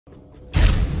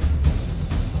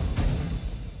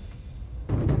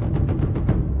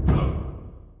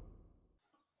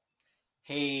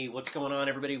Hey, what's going on,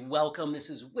 everybody? Welcome. This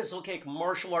is Whistlekick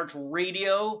Martial Arts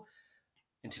Radio.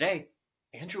 And today,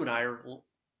 Andrew and I are, I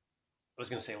was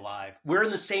going to say live. We're in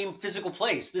the same physical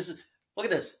place. Look at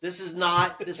this. This is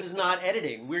not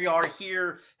editing. We are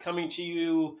here coming to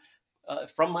you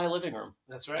from my living room.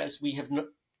 That's right. As we have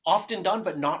often done,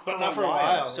 but not for a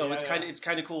while. So yeah, it's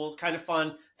kind of cool, kind of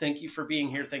fun. Thank you for being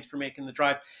here. Thanks for making the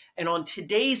drive. And on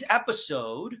today's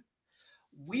episode,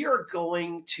 we are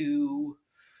going to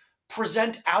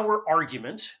present our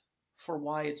argument for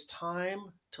why it's time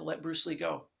to let Bruce Lee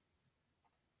go.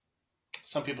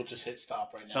 Some people just hit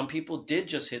stop right now. Some people did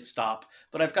just hit stop,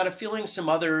 but I've got a feeling some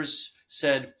others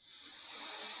said,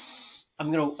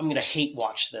 I'm gonna hate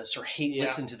watch this or hate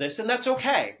listen to this, and that's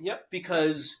okay. Yep.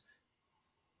 Because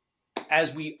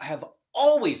as we have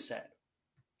always said,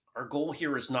 our goal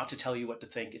here is not to tell you what to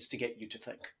think, it's to get you to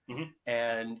think. Mm-hmm.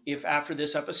 And if after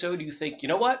this episode you think, you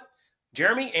know what,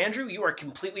 Jeremy, Andrew, you are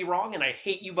completely wrong and I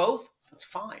hate you both, that's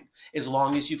fine, as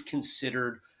long as you've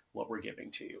considered what we're giving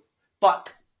to you.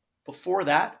 But before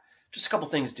that, just a couple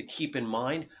things to keep in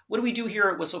mind. What do we do here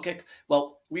at Whistlekick?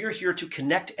 Well, we are here to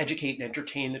connect, educate, and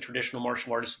entertain the traditional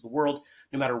martial artists of the world,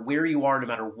 no matter where you are, no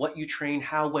matter what you train,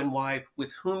 how, when, why,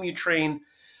 with whom you train.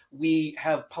 We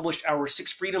have published our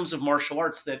 6 freedoms of martial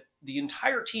arts that the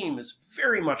entire team is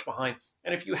very much behind.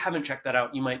 And if you haven't checked that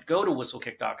out, you might go to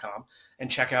whistlekick.com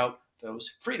and check out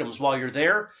those freedoms. While you're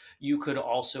there, you could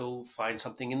also find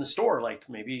something in the store, like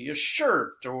maybe a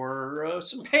shirt or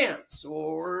some pants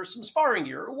or some sparring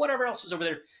gear or whatever else is over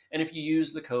there. And if you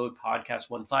use the code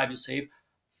podcast15, you'll save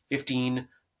 15%.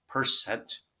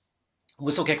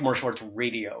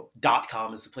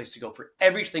 whistlekickmartialartsradio.com is the place to go for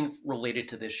everything related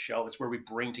to this show. It's where we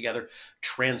bring together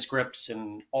transcripts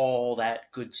and all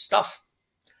that good stuff.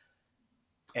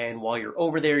 And while you're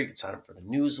over there, you can sign up for the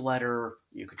newsletter.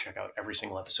 You could check out every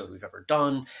single episode we've ever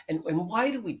done. And why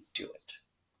do we do it?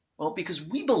 Well, because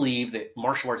we believe that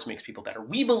martial arts makes people better.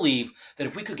 We believe that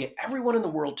if we could get everyone in the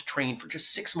world to train for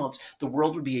just 6 months, the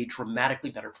world would be a dramatically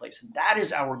better place. And that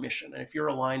is our mission. And if you're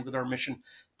aligned with our mission,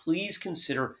 please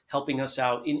consider helping us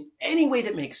out in any way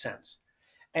that makes sense.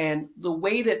 And the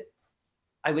way that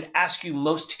I would ask you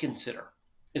most to consider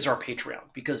is our Patreon,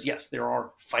 because yes, there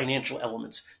are financial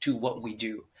elements to what we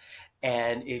do.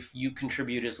 And if you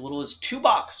contribute as little as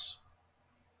 $2,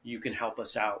 you can help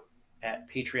us out at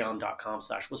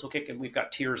patreon.com/whistlekick. And we've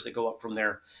got tiers that go up from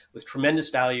there with tremendous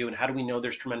value. And how do we know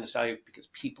there's tremendous value? Because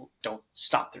people don't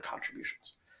stop their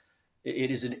contributions.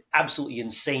 It is an absolutely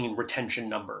insane retention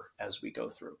number as we go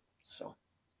through. So,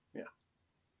 yeah.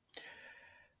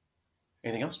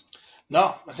 Anything else?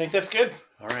 No, I think that's good.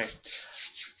 All right.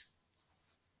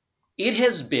 It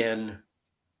has been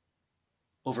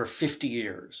over 50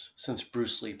 years since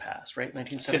Bruce Lee passed, right?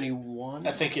 1971?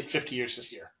 I think it's 50 years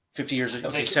this year. 50 years,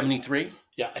 okay, 73?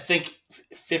 Yeah, I think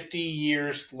 50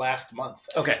 years last month,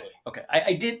 actually. Okay.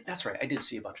 I did, that's right. I did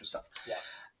see a bunch of stuff. Yeah.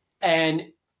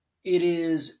 And it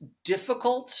is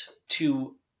difficult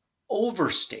to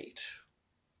overstate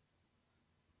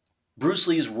Bruce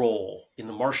Lee's role in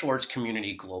the martial arts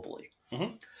community globally.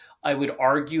 Mm-hmm. I would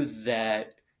argue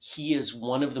that he is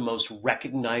one of the most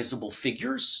recognizable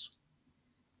figures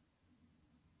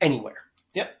anywhere.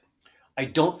 Yep. I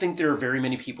don't think there are very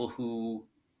many people who,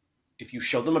 if you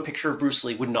show them a picture of Bruce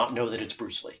Lee, would not know that it's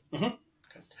Bruce Lee. Mm-hmm.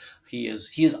 Okay. He is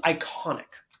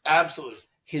iconic. Absolutely.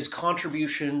 His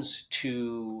contributions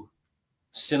to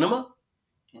cinema,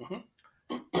 mm-hmm.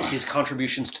 his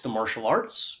contributions to the martial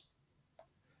arts,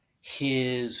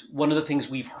 one of the things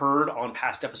we've heard on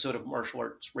past episode of Martial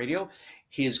Arts Radio,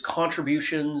 his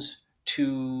contributions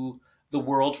to the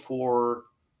world for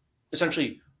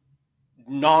essentially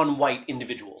non-white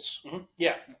individuals. Mm-hmm.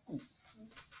 Yeah.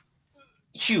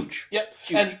 Huge. Yep.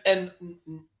 Huge. And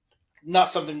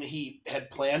not something that he had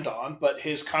planned on, but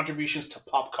his contributions to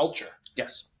pop culture.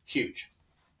 Yes. Huge.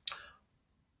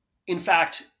 In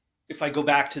fact, if I go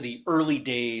back to the early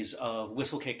days of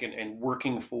Whistlekick and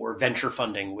working for venture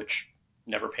funding, which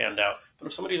never panned out, but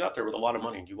if somebody's out there with a lot of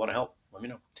money and you want to help, let me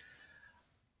know.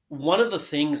 One of the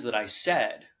things that I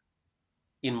said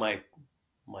in my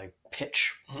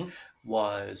pitch mm-hmm.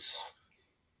 was,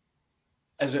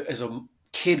 as a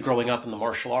kid growing up in the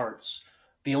martial arts,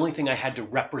 the only thing I had to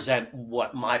represent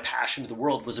what my passion to the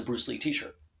world was a Bruce Lee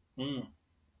t-shirt. Mm.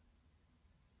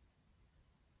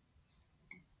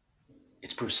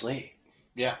 It's Bruce Lee.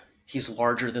 Yeah. He's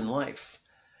larger than life.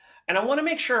 And I want to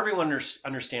make sure everyone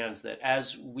understands that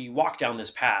as we walk down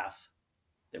this path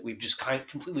that we've just kind of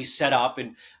completely set up,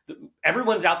 and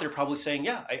everyone's out there probably saying,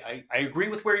 yeah, I agree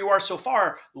with where you are so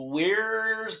far.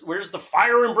 Where's the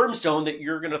fire and brimstone that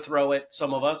you're going to throw at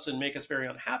some of us and make us very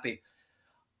unhappy?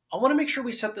 I want to make sure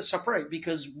we set this up right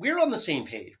because we're on the same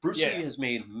page. Bruce Yeah. Lee has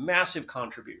made massive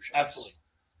contributions. Absolutely.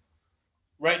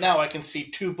 Right now, I can see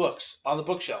 2 books on the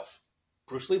bookshelf.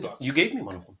 Bruce Lee books. You gave me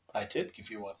one of them. I did give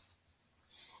you one.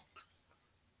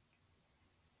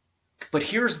 But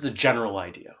here's the general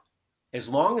idea. As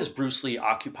long as Bruce Lee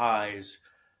occupies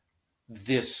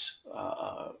this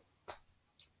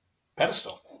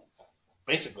Pedestal,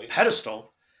 basically.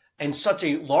 pedestal, and such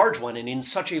a large one, and in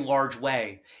such a large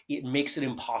way, it makes it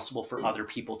impossible for other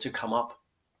people to come up.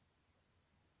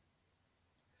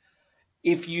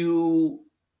 If you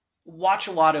watch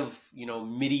a lot of,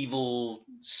 medieval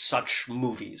such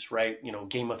movies, right?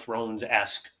 Game of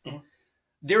Thrones-esque,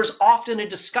 there's often a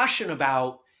discussion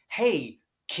about, hey,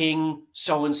 King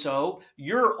so-and-so,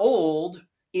 you're old,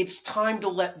 it's time to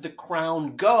let the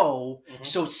crown go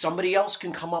so somebody else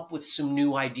can come up with some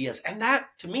new ideas. And that,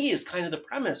 to me, is kind of the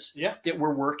premise that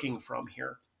we're working from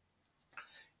here.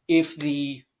 If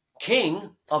the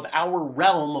king of our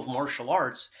realm of martial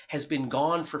arts has been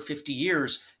gone for 50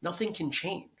 years, nothing can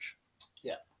change.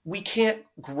 Yeah. We can't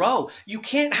grow. You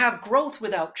can't have growth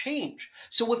without change.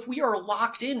 So if we are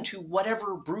locked into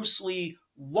whatever Bruce Lee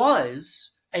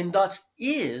was and thus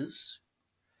is,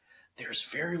 there's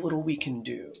very little we can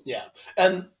do. Yeah.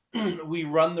 And we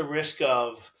run the risk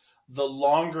of the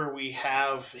longer we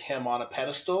have him on a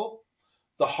pedestal,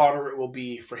 the harder it will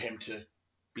be for him to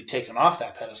be taken off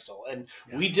that pedestal. And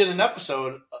we did an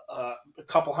episode a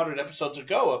couple hundred episodes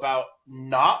ago about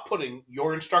not putting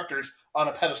your instructors on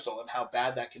a pedestal and how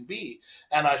bad that can be.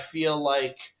 And I feel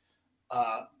like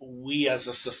we as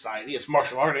a society, as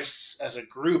martial artists, as a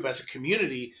group, as a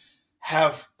community,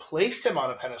 have placed him on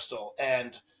a pedestal,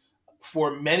 and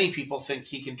for many people think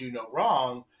he can do no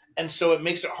wrong, and so it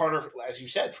makes it harder, as you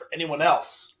said, for anyone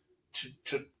else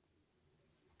to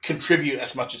contribute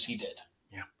as much as he did.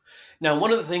 Yeah. Now,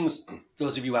 one of the things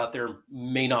those of you out there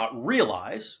may not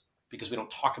realize, because we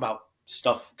don't talk about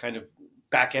stuff, kind of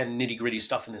back-end nitty-gritty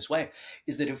stuff in this way,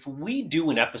 is that if we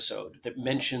do an episode that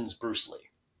mentions Bruce Lee,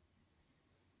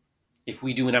 if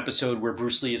we do an episode where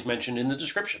Bruce Lee is mentioned in the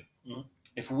description,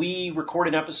 if we record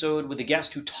an episode with a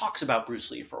guest who talks about Bruce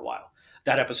Lee for a while,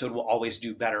 that episode will always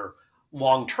do better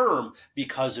long term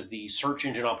because of the search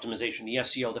engine optimization, the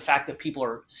SEO, the fact that people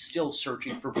are still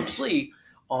searching for Bruce Lee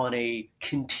on a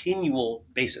continual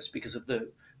basis because of the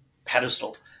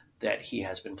pedestal that he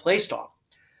has been placed on.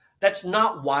 That's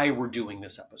not why we're doing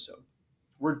this episode.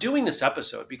 We're doing this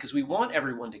episode because we want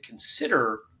everyone to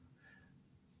consider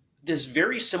this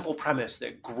very simple premise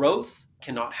that growth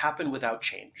cannot happen without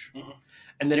change.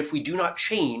 And that if we do not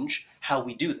change how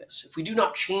we do this, if we do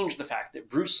not change the fact that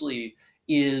Bruce Lee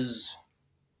is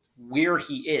where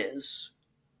he is,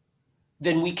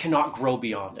 then we cannot grow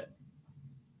beyond it.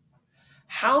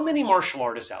 How many martial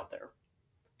artists out there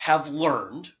have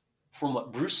learned from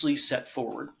what Bruce Lee set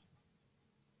forward,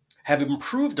 have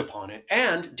improved upon it,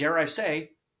 and, dare I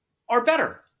say, are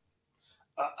better?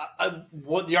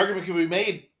 What the argument can be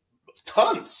made,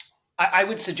 tons. I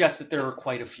would suggest that there are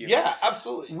quite a few. Yeah,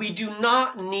 absolutely. We do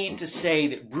not need to say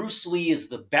that Bruce Lee is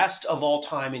the best of all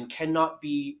time and cannot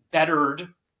be bettered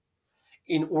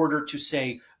in order to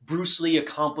say Bruce Lee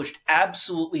accomplished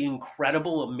absolutely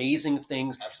incredible, amazing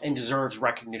things and deserves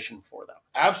recognition for them.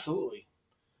 Absolutely.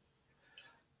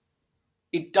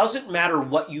 It doesn't matter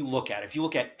what you look at. If you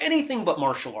look at anything but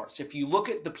martial arts, if you look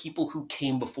at the people who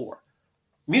came before,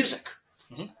 music.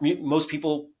 Most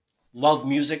people love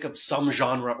music of some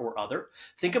genre or other.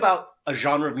 Think about a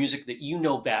genre of music that you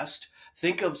know best.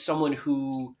 Think of someone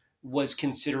who was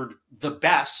considered the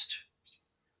best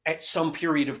at some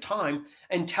period of time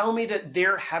and tell me that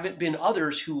there haven't been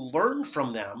others who learned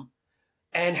from them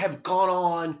and have gone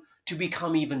on to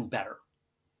become even better.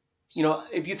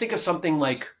 If you think of something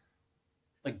like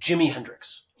Jimi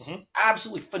Hendrix,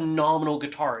 absolutely phenomenal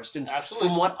guitarist. And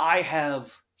from what I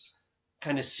have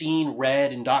kind of seen,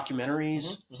 read in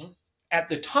documentaries, at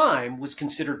the time was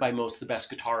considered by most the best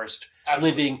guitarist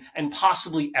living and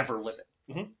possibly ever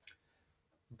living.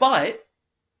 But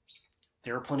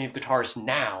there are plenty of guitarists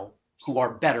now who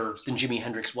are better than Jimi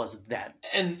Hendrix was then.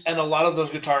 And a lot of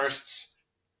those guitarists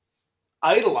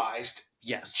idolized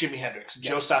Jimi Hendrix.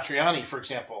 Joe Satriani, for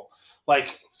example,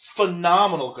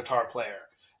 phenomenal guitar player.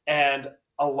 And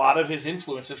a lot of his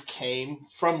influences came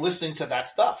from listening to that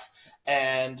stuff.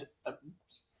 And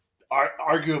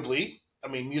arguably,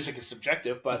 music is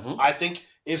subjective, but I think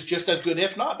is just as good,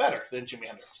 if not better, than Jimi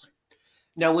Hendrix.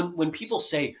 Now, when people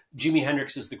say Jimi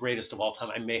Hendrix is the greatest of all time,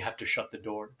 I may have to shut the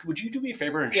door. Would you do me a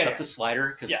favor and shut the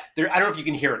slider? Because I don't know if you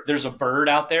can hear it. There's a bird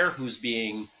out there who's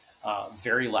being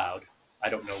very loud. I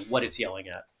don't know what it's yelling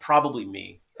at. Probably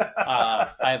me.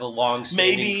 I have a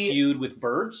long-standing Maybe- feud with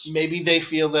birds. Maybe they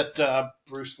feel that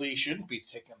Bruce Lee shouldn't be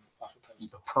taken off a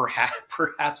pedestal.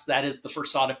 Perhaps that is the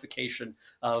personification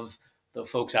of the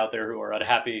folks out there who are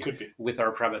unhappy Could be. with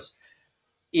our premise.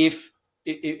 If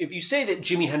you say that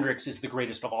Jimi Hendrix is the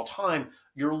greatest of all time,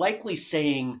 you're likely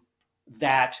saying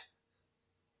that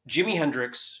Jimi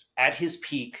Hendrix at his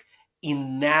peak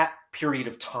in that period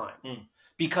of time,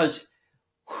 because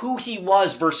who he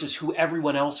was versus who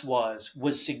everyone else was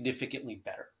significantly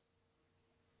better,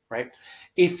 right?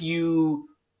 If you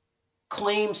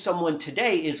claim someone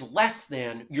today is less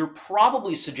than, you're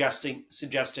probably suggesting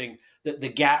that the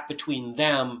gap between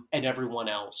them and everyone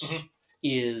else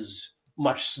is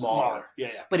much smaller. Yeah.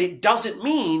 But it doesn't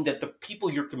mean that the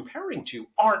people you're comparing to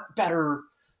aren't better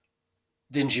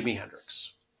than Jimi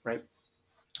Hendrix, right?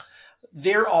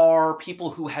 There are people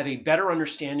who have a better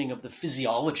understanding of the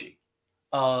physiology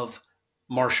of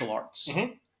martial arts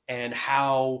and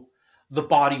how the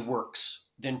body works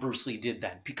than Bruce Lee did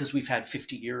then, because we've had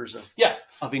 50 years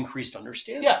of increased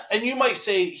understanding. Yeah, and you might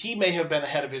say he may have been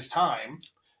ahead of his time.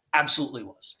 Absolutely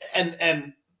was.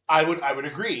 And I would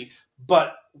agree,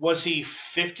 but was he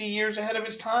 50 years ahead of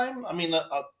his time? I mean,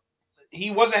 he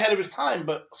was ahead of his time,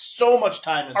 but so much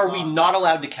time has gone. We not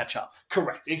allowed to catch up?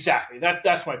 Correct, exactly.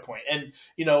 That's my point. And,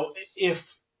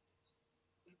 if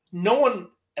no one,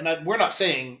 and we're not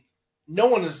saying, no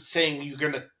one is saying you're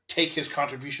going to take his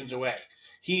contributions away.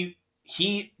 He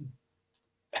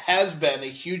has been a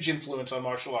huge influence on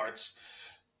martial arts.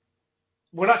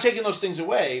 We're not taking those things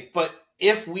away, but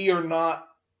if we are not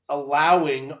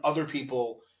allowing other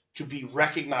people to be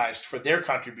recognized for their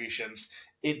contributions,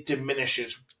 it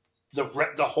diminishes the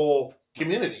whole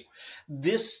community.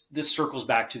 This circles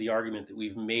back to the argument that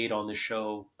we've made on the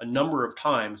show a number of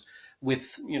times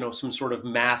with, some sort of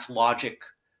math logic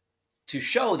to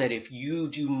show that if your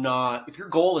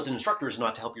goal as an instructor is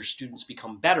not to help your students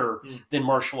become better, then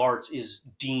martial arts is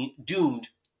doomed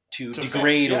to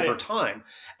degrade over time.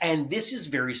 And this is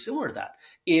very similar to that.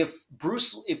 If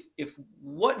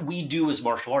what we do as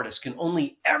martial artists can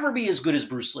only ever be as good as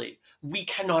Bruce Lee, we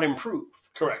cannot improve.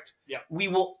 Correct. Yeah. We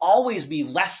will always be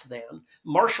less than.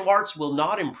 Martial arts will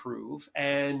not improve.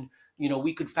 And,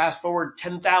 we could fast forward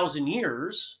 10,000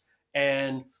 years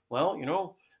and,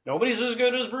 nobody's as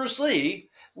good as Bruce Lee,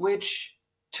 which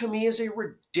to me is a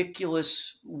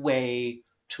ridiculous way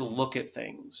to look at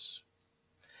things.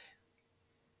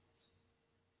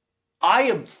 I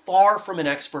am far from an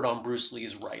expert on Bruce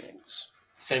Lee's writings.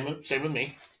 Same with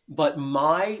me. But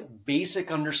my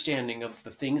basic understanding of the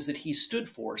things that he stood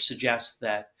for suggests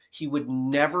that he would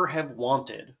never have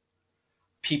wanted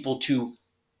people to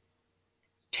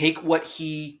take what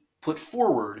he put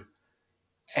forward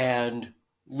and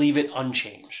leave it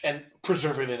unchanged. And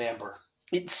preserve it in amber.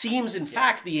 It seems, in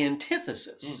fact, the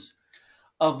antithesis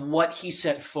of what he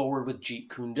set forward with Jeet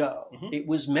Kune Do. It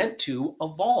was meant to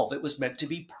evolve. It was meant to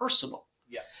be personal.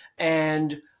 Yeah.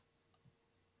 And,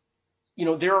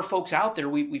 there are folks out there,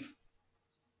 we've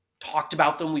talked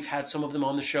about them, we've had some of them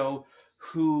on the show,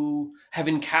 who have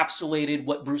encapsulated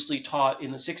what Bruce Lee taught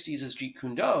in the 60s as Jeet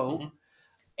Kune Do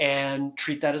and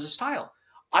treat that as a style.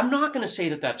 I'm not going to say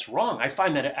that that's wrong. I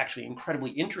find that actually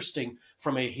incredibly interesting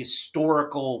from a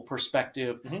historical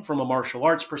perspective, from a martial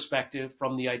arts perspective,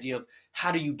 from the idea of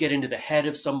how do you get into the head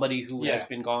of somebody who has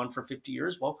been gone for 50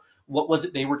 years? Well, what was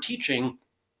it they were teaching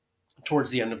towards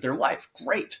the end of their life?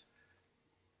 Great.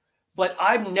 But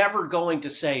I'm never going to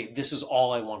say this is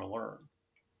all I want to learn.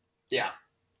 Yeah.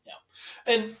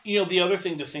 And, the other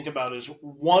thing to think about is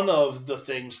one of the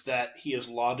things that he is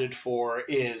lauded for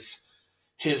is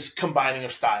his combining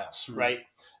of styles, right?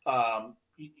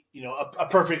 A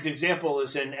perfect example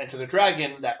is in Enter the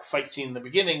Dragon, that fight scene in the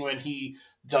beginning when he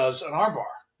does an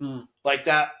armbar. Like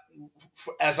that,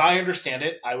 as I understand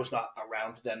it, I was not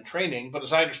around then training, but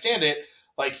as I understand it,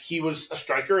 like he was a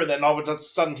striker, and then all of a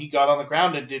sudden he got on the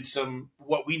ground and did some,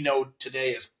 what we know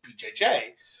today as BJJ.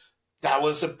 That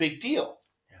was a big deal.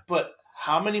 Yeah. But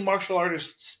how many martial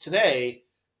artists today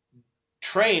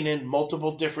train in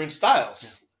multiple different styles?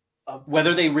 Yeah.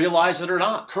 Whether they realize it or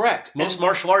not. Correct. Most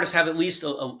martial artists have at least a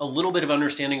little bit of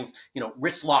understanding of,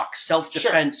 wrist lock,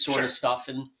 self-defense sort of stuff.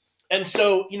 And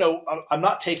so, I'm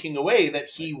not taking away that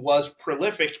he was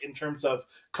prolific in terms of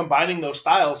combining those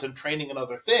styles and training in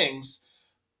other things,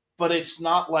 but it's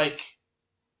not like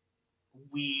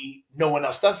no one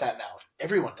else does that now.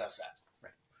 Everyone does that.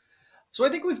 Right. So I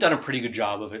think we've done a pretty good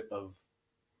job of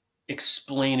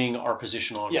explaining our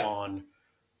position on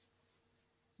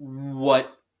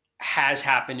what has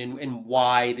happened and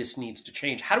why this needs to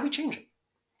change. How do we change it?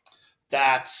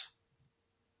 That's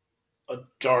a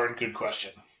darn good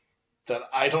question that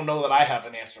I don't know that I have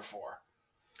an answer for.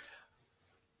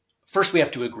 first we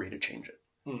have to agree to change it.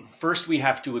 Hmm. First, we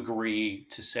have to agree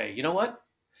to say, you know what?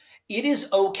 It is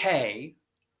okay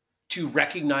to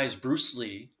recognize Bruce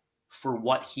Lee for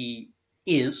what he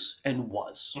is and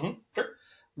was. Mm-hmm. Sure.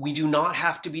 We do not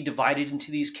have to be divided into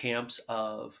these camps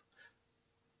of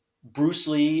Bruce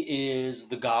Lee is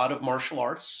the god of martial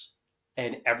arts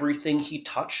and everything he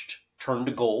touched turned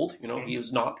to gold. You know, Mm-hmm. he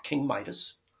was not King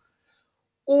Midas.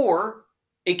 Or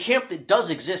a camp that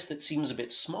does exist that seems a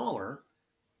bit smaller.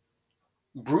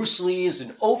 Bruce Lee is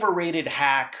an overrated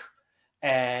hack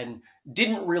and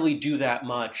didn't really do that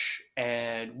much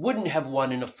and wouldn't have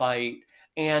won in a fight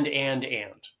and.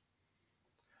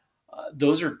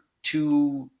 Those are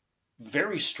two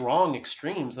very strong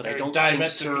extremes that I don't think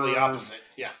serve, opposite.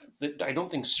 Yeah. that I don't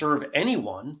think serve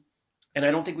anyone, and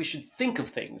I don't think we should think of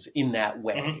things in that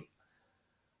way. Mm-hmm.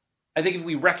 I think if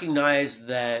we recognize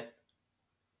that,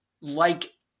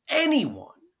 like anyone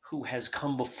who has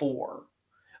come before,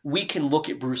 we can look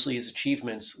at Bruce Lee's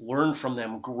achievements, learn from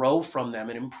them, grow from them,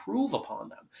 and improve upon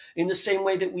them in the same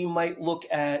way that we might look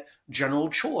at General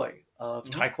Choi of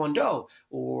Mm-hmm. Taekwondo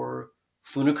or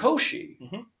Funakoshi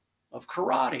Mm-hmm. of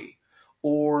karate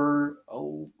or,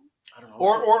 I don't know.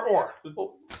 Or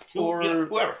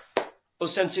whoever.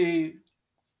 Sensei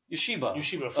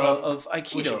Yoshiba from of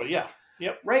Aikido. Yoshiba, yeah.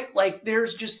 Yep. Right? Like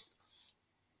there's just,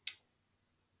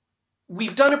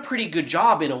 we've done a pretty good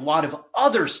job in a lot of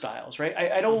other styles, right?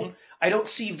 I don't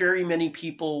see very many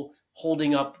people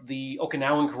holding up the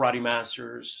Okinawan karate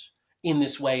masters in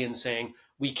this way and saying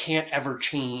we can't ever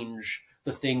change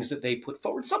the things that they put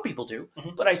forward. Some people do,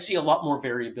 but I see a lot more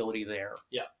variability there.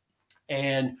 Yeah.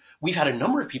 And we've had a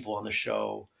number of people on the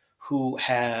show who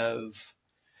have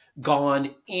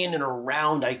gone in and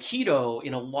around Aikido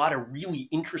in a lot of really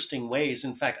interesting ways.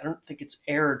 In fact, I don't think it's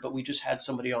aired, but we just had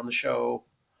somebody on the show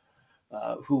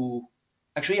who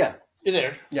actually, yeah. It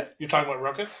aired. Yeah. You're talking about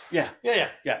Ruckus? Yeah.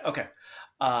 Yeah. Okay.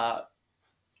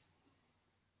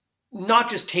 Not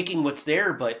just taking what's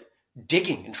there, but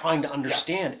digging and trying to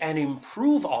understand and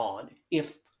improve on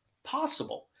if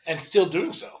possible. And still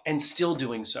doing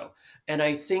so. And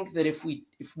I think that if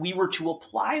we were to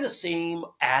apply the same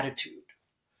attitude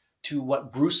to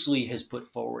what Bruce Lee has put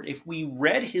forward, if we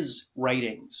read his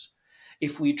writings,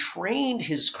 if we trained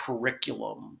his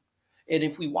curriculum, and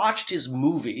if we watched his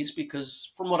movies,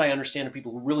 because from what I understand of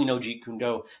people who really know Jeet Kune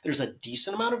Do, there's a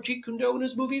decent amount of Jeet Kune Do in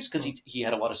his movies because he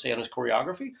had a lot of say on his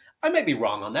choreography. I may be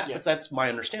wrong on that, but that's my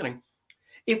understanding.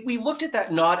 If we looked at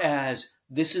that not as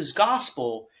this is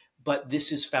gospel, but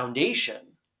this is foundation,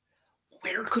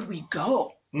 where could we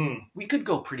go? We could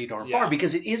go pretty darn far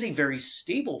because it is a very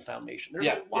stable foundation. There's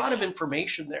a lot of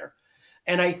information there.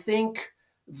 And I think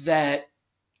that,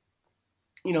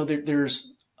 you know,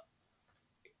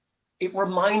 it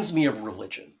reminds me of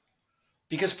religion.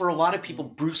 Because for a lot of people,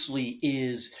 Bruce Lee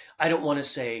is, I don't want to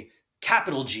say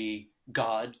capital G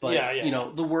God, but you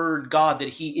know, the word God, that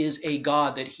he is a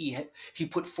God, that he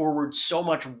put forward so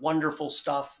much wonderful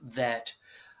stuff that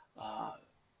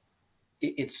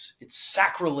it's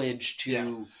sacrilege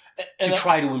to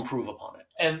try to improve upon it.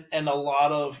 And a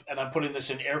lot of, and I'm putting this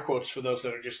in air quotes for those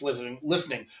that are just listening,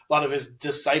 a lot of his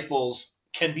disciples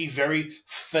can be very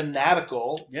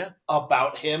fanatical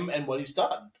about him and what he's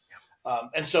done.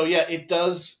 And so, it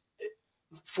does,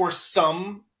 for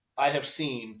some I have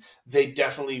seen, they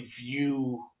definitely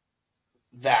view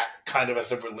that kind of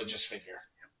as a religious figure.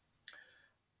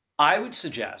 I would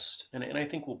suggest, and I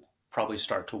think we'll probably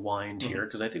start to wind here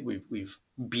because I think we've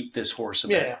beat this horse a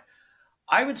bit. Yeah.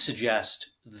 I would suggest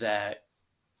that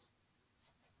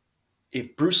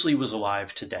if Bruce Lee was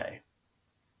alive today,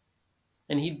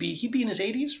 and he'd be in his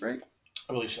 80s, right?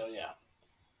 I believe so, yeah.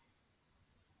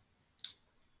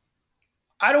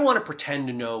 I don't want to pretend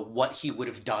to know what he would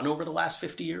have done over the last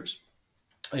 50 years.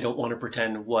 I don't want to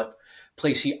pretend what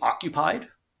place he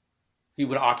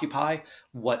would occupy,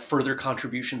 what further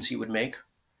contributions he would make.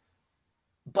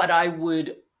 But I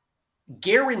would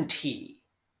guarantee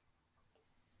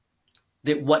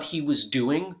that what he was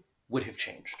doing would have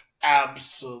changed.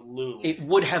 Absolutely. It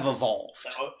would have evolved.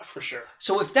 Oh, for sure.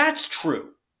 So if that's true,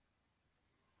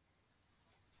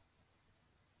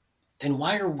 then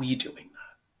why are we doing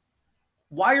that?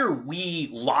 Why are we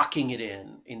locking it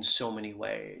in so many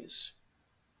ways?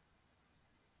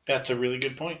 That's a really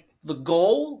good point. The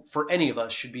goal for any of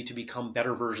us should be to become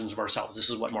better versions of ourselves. This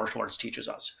is what martial arts teaches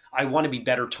us. I want to be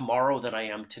better tomorrow than I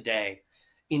am today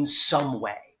in some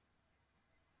way.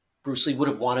 Bruce Lee would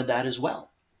have wanted that as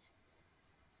well.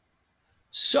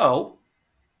 So,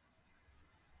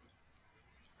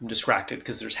 I'm distracted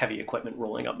because there's heavy equipment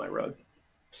rolling up my road.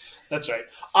 That's right.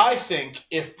 I think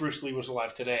if Bruce Lee was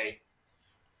alive today,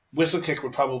 Whistlekick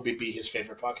would probably be his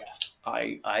favorite podcast.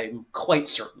 I'm quite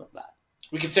certain of that.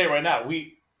 We can say it right now.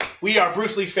 We are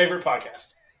Bruce Lee's favorite podcast.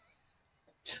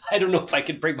 I don't know if I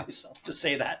can bring myself to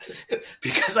say that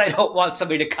because I don't want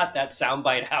somebody to cut that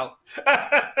soundbite out.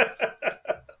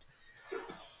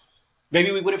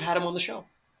 Maybe we would have had him on the show.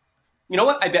 You know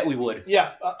what? I bet we would.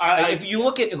 Yeah. If you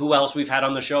look at who else we've had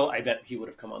on the show, I bet he would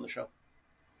have come on the show.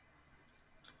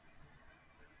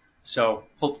 So,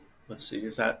 let's see.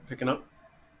 Is that picking up?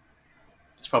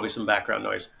 It's probably some background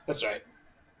noise. That's right.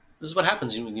 This is what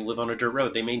happens when you live on a dirt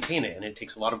road. They maintain it, and it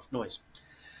takes a lot of noise.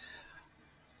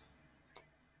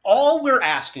 All we're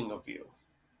asking of you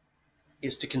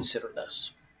is to consider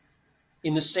this.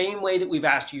 In the same way that we've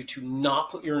asked you to not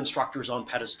put your instructors on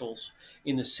pedestals,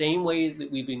 in the same ways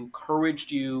that we've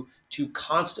encouraged you to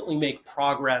constantly make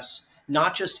progress,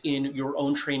 not just in your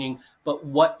own training, but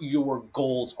what your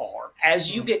goals are.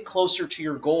 As you get closer to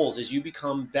your goals, as you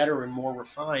become better and more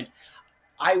refined,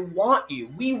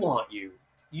 we want you,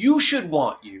 you should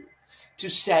want you to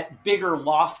set bigger,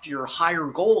 loftier, higher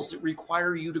goals that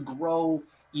require you to grow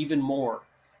even more.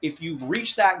 If you've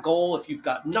reached that goal, if you've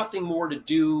got nothing more to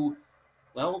do,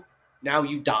 well, now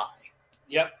you die.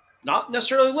 Yep. Not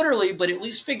necessarily literally, but at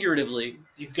least figuratively.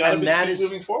 You've got to keep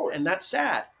moving forward. And that's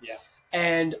sad. Yeah.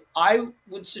 And I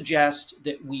would suggest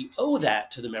that we owe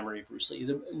that to the memory of Bruce Lee.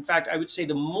 In fact, I would say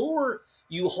the more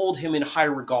you hold him in high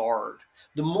regard,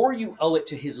 the more you owe it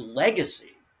to his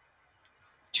legacy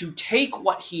to take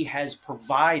what he has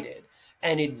provided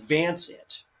and advance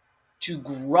it, to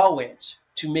grow it,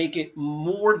 to make it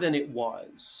more than it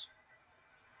was.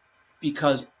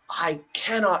 Because I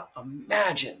cannot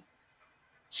imagine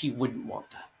he wouldn't want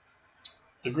that.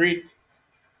 Agreed.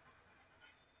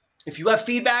 If you have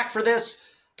feedback for this,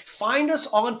 find us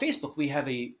on Facebook. We have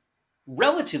a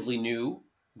relatively new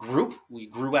group. We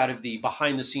grew out of the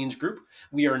behind the scenes group.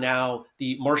 We are now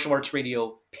the Martial Arts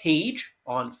Radio page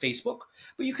on Facebook,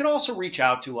 but you can also reach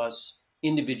out to us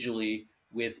individually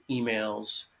with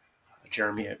emails.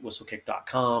 Jeremy at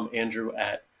whistlekick.com, Andrew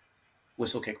at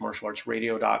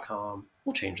whistlekickmartialartsradio.com.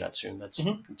 We'll change that soon. It's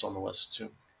on the list soon.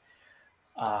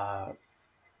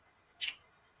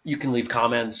 You can leave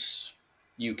comments.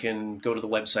 You can go to the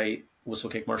website,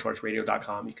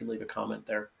 whistlekickmartialartsradio.com. You can leave a comment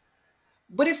there.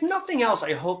 But if nothing else,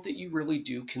 I hope that you really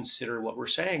do consider what we're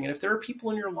saying. And if there are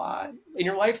people in your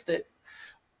life that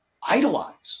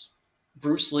idolize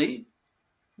Bruce Lee,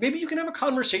 maybe you can have a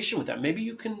conversation with them. Maybe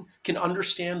you can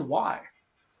understand why.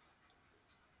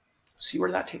 See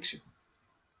where that takes you.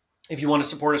 If you want to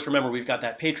support us, remember, we've got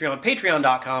that Patreon,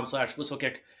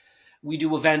 patreon.com/whistlekick. We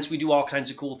do events. We do all kinds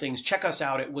of cool things. Check us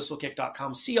out at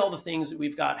whistlekick.com. See all the things that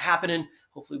we've got happening.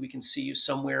 Hopefully we can see you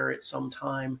somewhere at some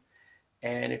time.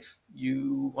 And if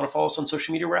you want to follow us on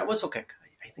social media, we're at whistlekick.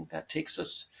 I think that takes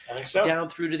us down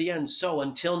through to the end. So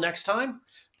until next time,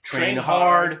 train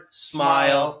hard,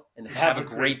 smile, and have a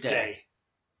great day.